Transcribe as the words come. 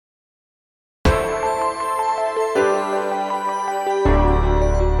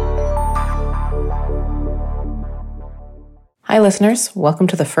Hi, listeners. Welcome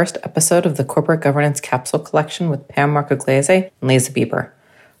to the first episode of the Corporate Governance Capsule Collection with Pam Marcoglese and Lisa Bieber.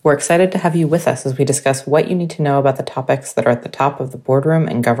 We're excited to have you with us as we discuss what you need to know about the topics that are at the top of the boardroom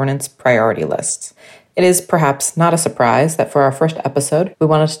and governance priority lists. It is perhaps not a surprise that for our first episode, we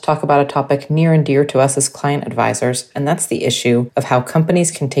wanted to talk about a topic near and dear to us as client advisors, and that's the issue of how companies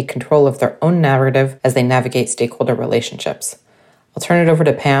can take control of their own narrative as they navigate stakeholder relationships. I'll turn it over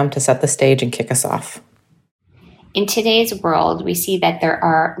to Pam to set the stage and kick us off. In today's world, we see that there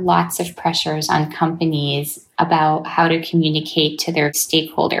are lots of pressures on companies about how to communicate to their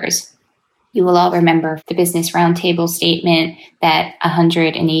stakeholders. You will all remember the Business Roundtable statement that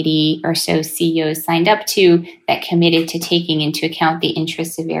 180 or so CEOs signed up to that committed to taking into account the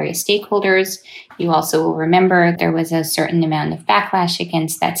interests of various stakeholders. You also will remember there was a certain amount of backlash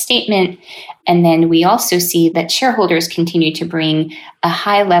against that statement. And then we also see that shareholders continue to bring a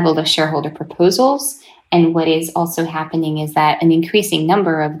high level of shareholder proposals. And what is also happening is that an increasing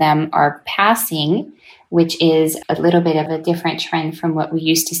number of them are passing, which is a little bit of a different trend from what we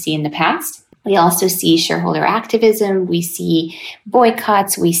used to see in the past. We also see shareholder activism, we see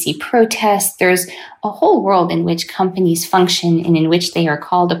boycotts, we see protests. There's a whole world in which companies function and in which they are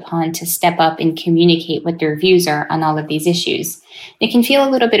called upon to step up and communicate what their views are on all of these issues. It can feel a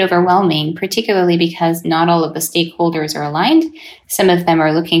little bit overwhelming, particularly because not all of the stakeholders are aligned. Some of them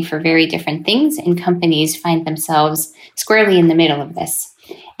are looking for very different things, and companies find themselves squarely in the middle of this.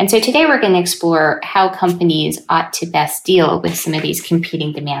 And so today we're going to explore how companies ought to best deal with some of these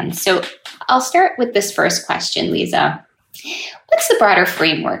competing demands. So I'll start with this first question, Lisa. What's the broader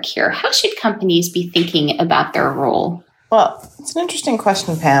framework here? How should companies be thinking about their role? Well, it's an interesting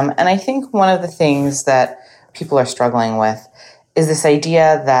question, Pam. And I think one of the things that people are struggling with is this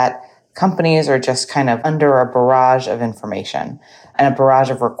idea that companies are just kind of under a barrage of information and a barrage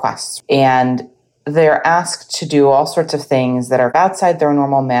of requests. And they're asked to do all sorts of things that are outside their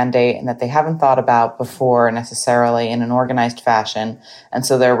normal mandate and that they haven't thought about before necessarily in an organized fashion. And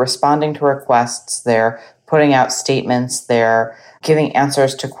so they're responding to requests, they're putting out statements, they're giving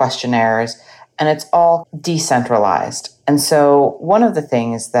answers to questionnaires, and it's all decentralized. And so one of the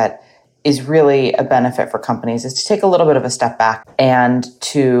things that is really a benefit for companies is to take a little bit of a step back and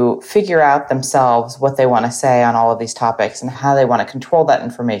to figure out themselves what they want to say on all of these topics and how they want to control that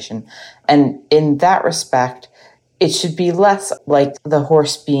information. And in that respect, it should be less like the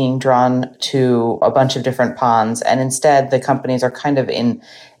horse being drawn to a bunch of different ponds. And instead, the companies are kind of in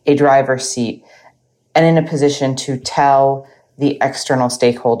a driver's seat and in a position to tell the external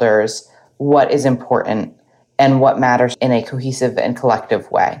stakeholders what is important and what matters in a cohesive and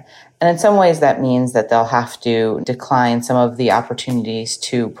collective way. And in some ways, that means that they'll have to decline some of the opportunities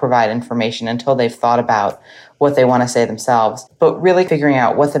to provide information until they've thought about what they want to say themselves. But really figuring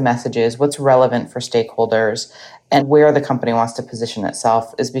out what the message is, what's relevant for stakeholders, and where the company wants to position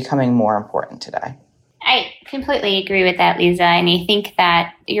itself is becoming more important today. I completely agree with that, Lisa. And I think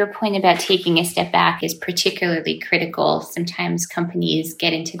that your point about taking a step back is particularly critical. Sometimes companies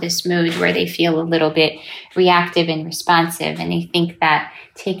get into this mode where they feel a little bit reactive and responsive. And I think that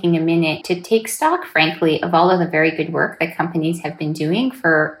taking a minute to take stock, frankly, of all of the very good work that companies have been doing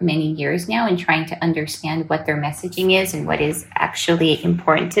for many years now and trying to understand what their messaging is and what is actually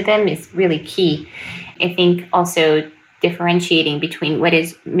important to them is really key. I think also differentiating between what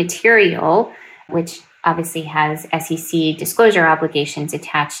is material, which obviously has SEC disclosure obligations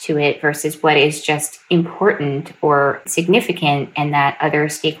attached to it versus what is just important or significant and that other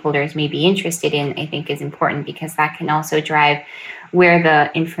stakeholders may be interested in, I think is important because that can also drive where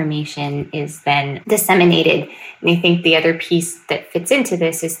the information is then disseminated. And I think the other piece that fits into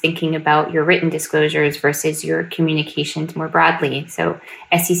this is thinking about your written disclosures versus your communications more broadly. So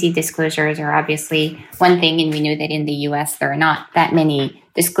SEC disclosures are obviously one thing, and we know that in the US there are not that many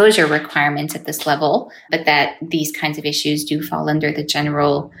disclosure requirements at this level, but that these kinds of issues do fall under the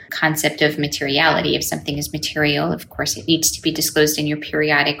general concept of materiality. If something is material, of course, it needs to be disclosed in your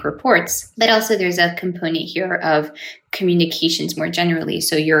periodic reports. But also there's a component here of communications more generally.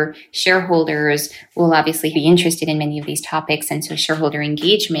 So your shareholders will obviously be interested in many of these topics. And so shareholder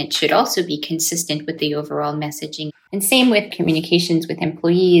engagement should also be consistent with the overall messaging. And same with communications with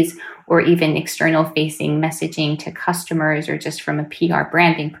employees or even external facing messaging to customers or just from a PR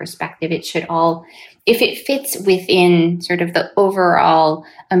branding perspective. It should all, if it fits within sort of the overall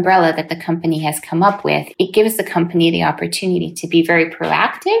umbrella that the company has come up with, it gives the company the opportunity to be very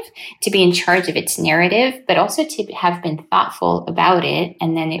proactive, to be in charge of its narrative, but also to have been thoughtful about it,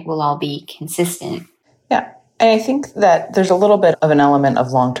 and then it will all be consistent. Yeah. And I think that there's a little bit of an element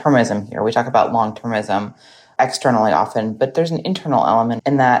of long-termism here. We talk about long-termism externally often, but there's an internal element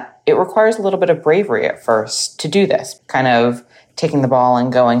in that it requires a little bit of bravery at first to do this, kind of taking the ball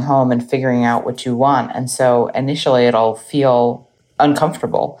and going home and figuring out what you want. And so initially it'll feel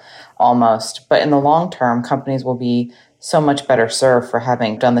uncomfortable almost. But in the long term, companies will be so much better served for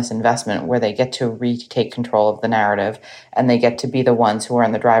having done this investment where they get to retake control of the narrative and they get to be the ones who are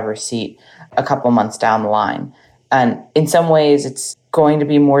in the driver's seat a couple months down the line. And in some ways, it's going to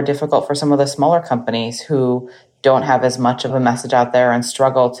be more difficult for some of the smaller companies who don't have as much of a message out there and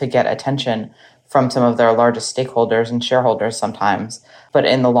struggle to get attention from some of their largest stakeholders and shareholders sometimes. But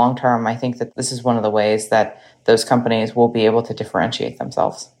in the long term, I think that this is one of the ways that those companies will be able to differentiate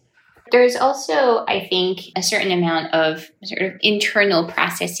themselves. There's also, I think, a certain amount of sort of internal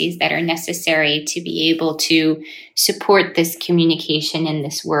processes that are necessary to be able to support this communication and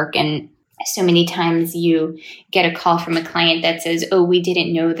this work. And so many times you get a call from a client that says, oh, we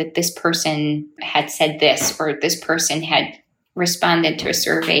didn't know that this person had said this, or this person had responded to a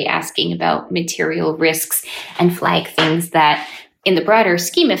survey asking about material risks and flag things that in the broader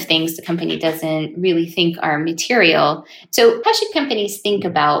scheme of things, the company doesn't really think are material. So how should companies think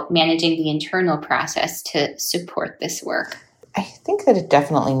about managing the internal process to support this work? I think that it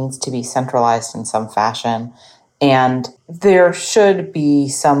definitely needs to be centralized in some fashion. And there should be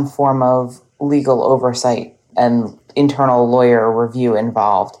some form of legal oversight and internal lawyer review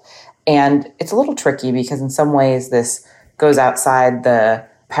involved. And it's a little tricky because in some ways this goes outside the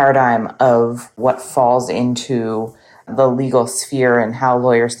paradigm of what falls into the legal sphere and how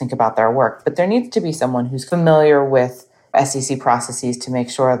lawyers think about their work. But there needs to be someone who's familiar with SEC processes to make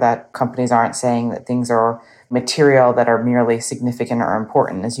sure that companies aren't saying that things are material that are merely significant or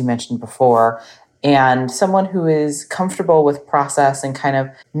important, as you mentioned before, and someone who is comfortable with process and kind of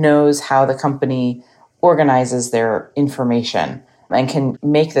knows how the company organizes their information and can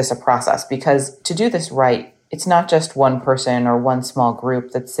make this a process. Because to do this right, it's not just one person or one small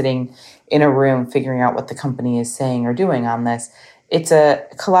group that's sitting in a room figuring out what the company is saying or doing on this. It's a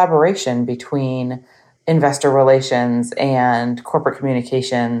collaboration between investor relations and corporate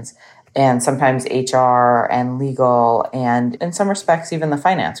communications and sometimes HR and legal and in some respects even the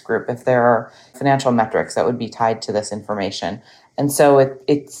finance group if there are financial metrics that would be tied to this information. And so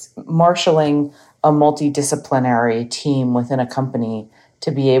it's marshaling a multidisciplinary team within a company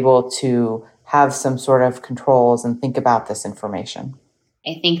to be able to have some sort of controls and think about this information.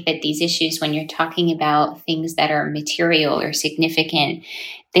 I think that these issues, when you're talking about things that are material or significant,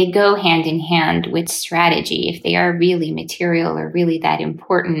 they go hand in hand with strategy. If they are really material or really that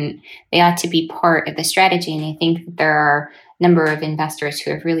important, they ought to be part of the strategy. And I think that there are a number of investors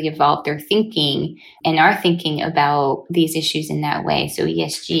who have really evolved their thinking and are thinking about these issues in that way. So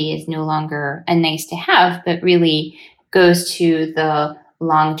ESG is no longer a nice to have, but really goes to the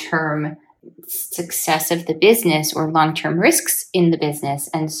long-term success of the business or long-term risks in the business.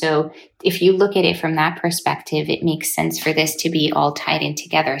 And so if you look at it from that perspective, it makes sense for this to be all tied in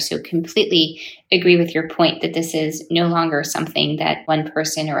together. So completely agree with your point that this is no longer something that one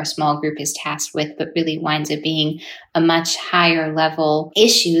person or a small group is tasked with, but really winds up being a much higher level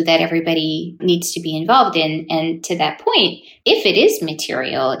issue that everybody needs to be involved in. And to that point, if it is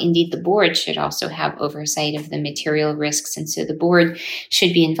material, indeed, the board should also have oversight of the material risks. And so the board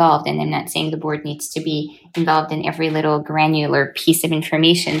should be involved. And I'm not saying the board needs to be involved in every little granular piece of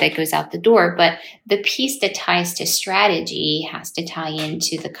information that goes out the door, but the piece that ties to strategy has to tie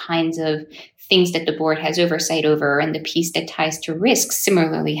into the kinds of things that the board has oversight over, and the piece that ties to risks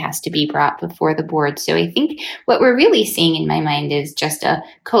similarly has to be brought before the board. So I think what we're really seeing in my mind is just a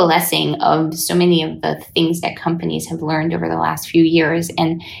coalescing of so many of the things that companies have learned over the last few years.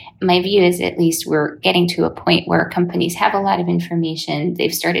 And my view is at least we're getting to a point where companies have a lot of information.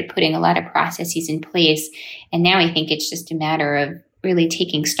 They've started putting a lot of processes in place. And now I think it's just a matter of really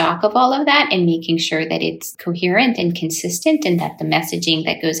taking stock of all of that and making sure that it's coherent and consistent and that the messaging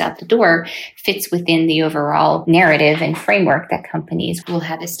that goes out the door fits within the overall narrative and framework that companies will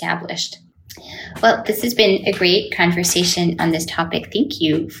have established. Well, this has been a great conversation on this topic. Thank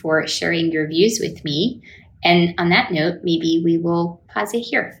you for sharing your views with me. And on that note, maybe we will pause it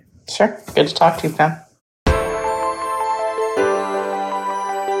here. Sure. Good to talk to you, Pam.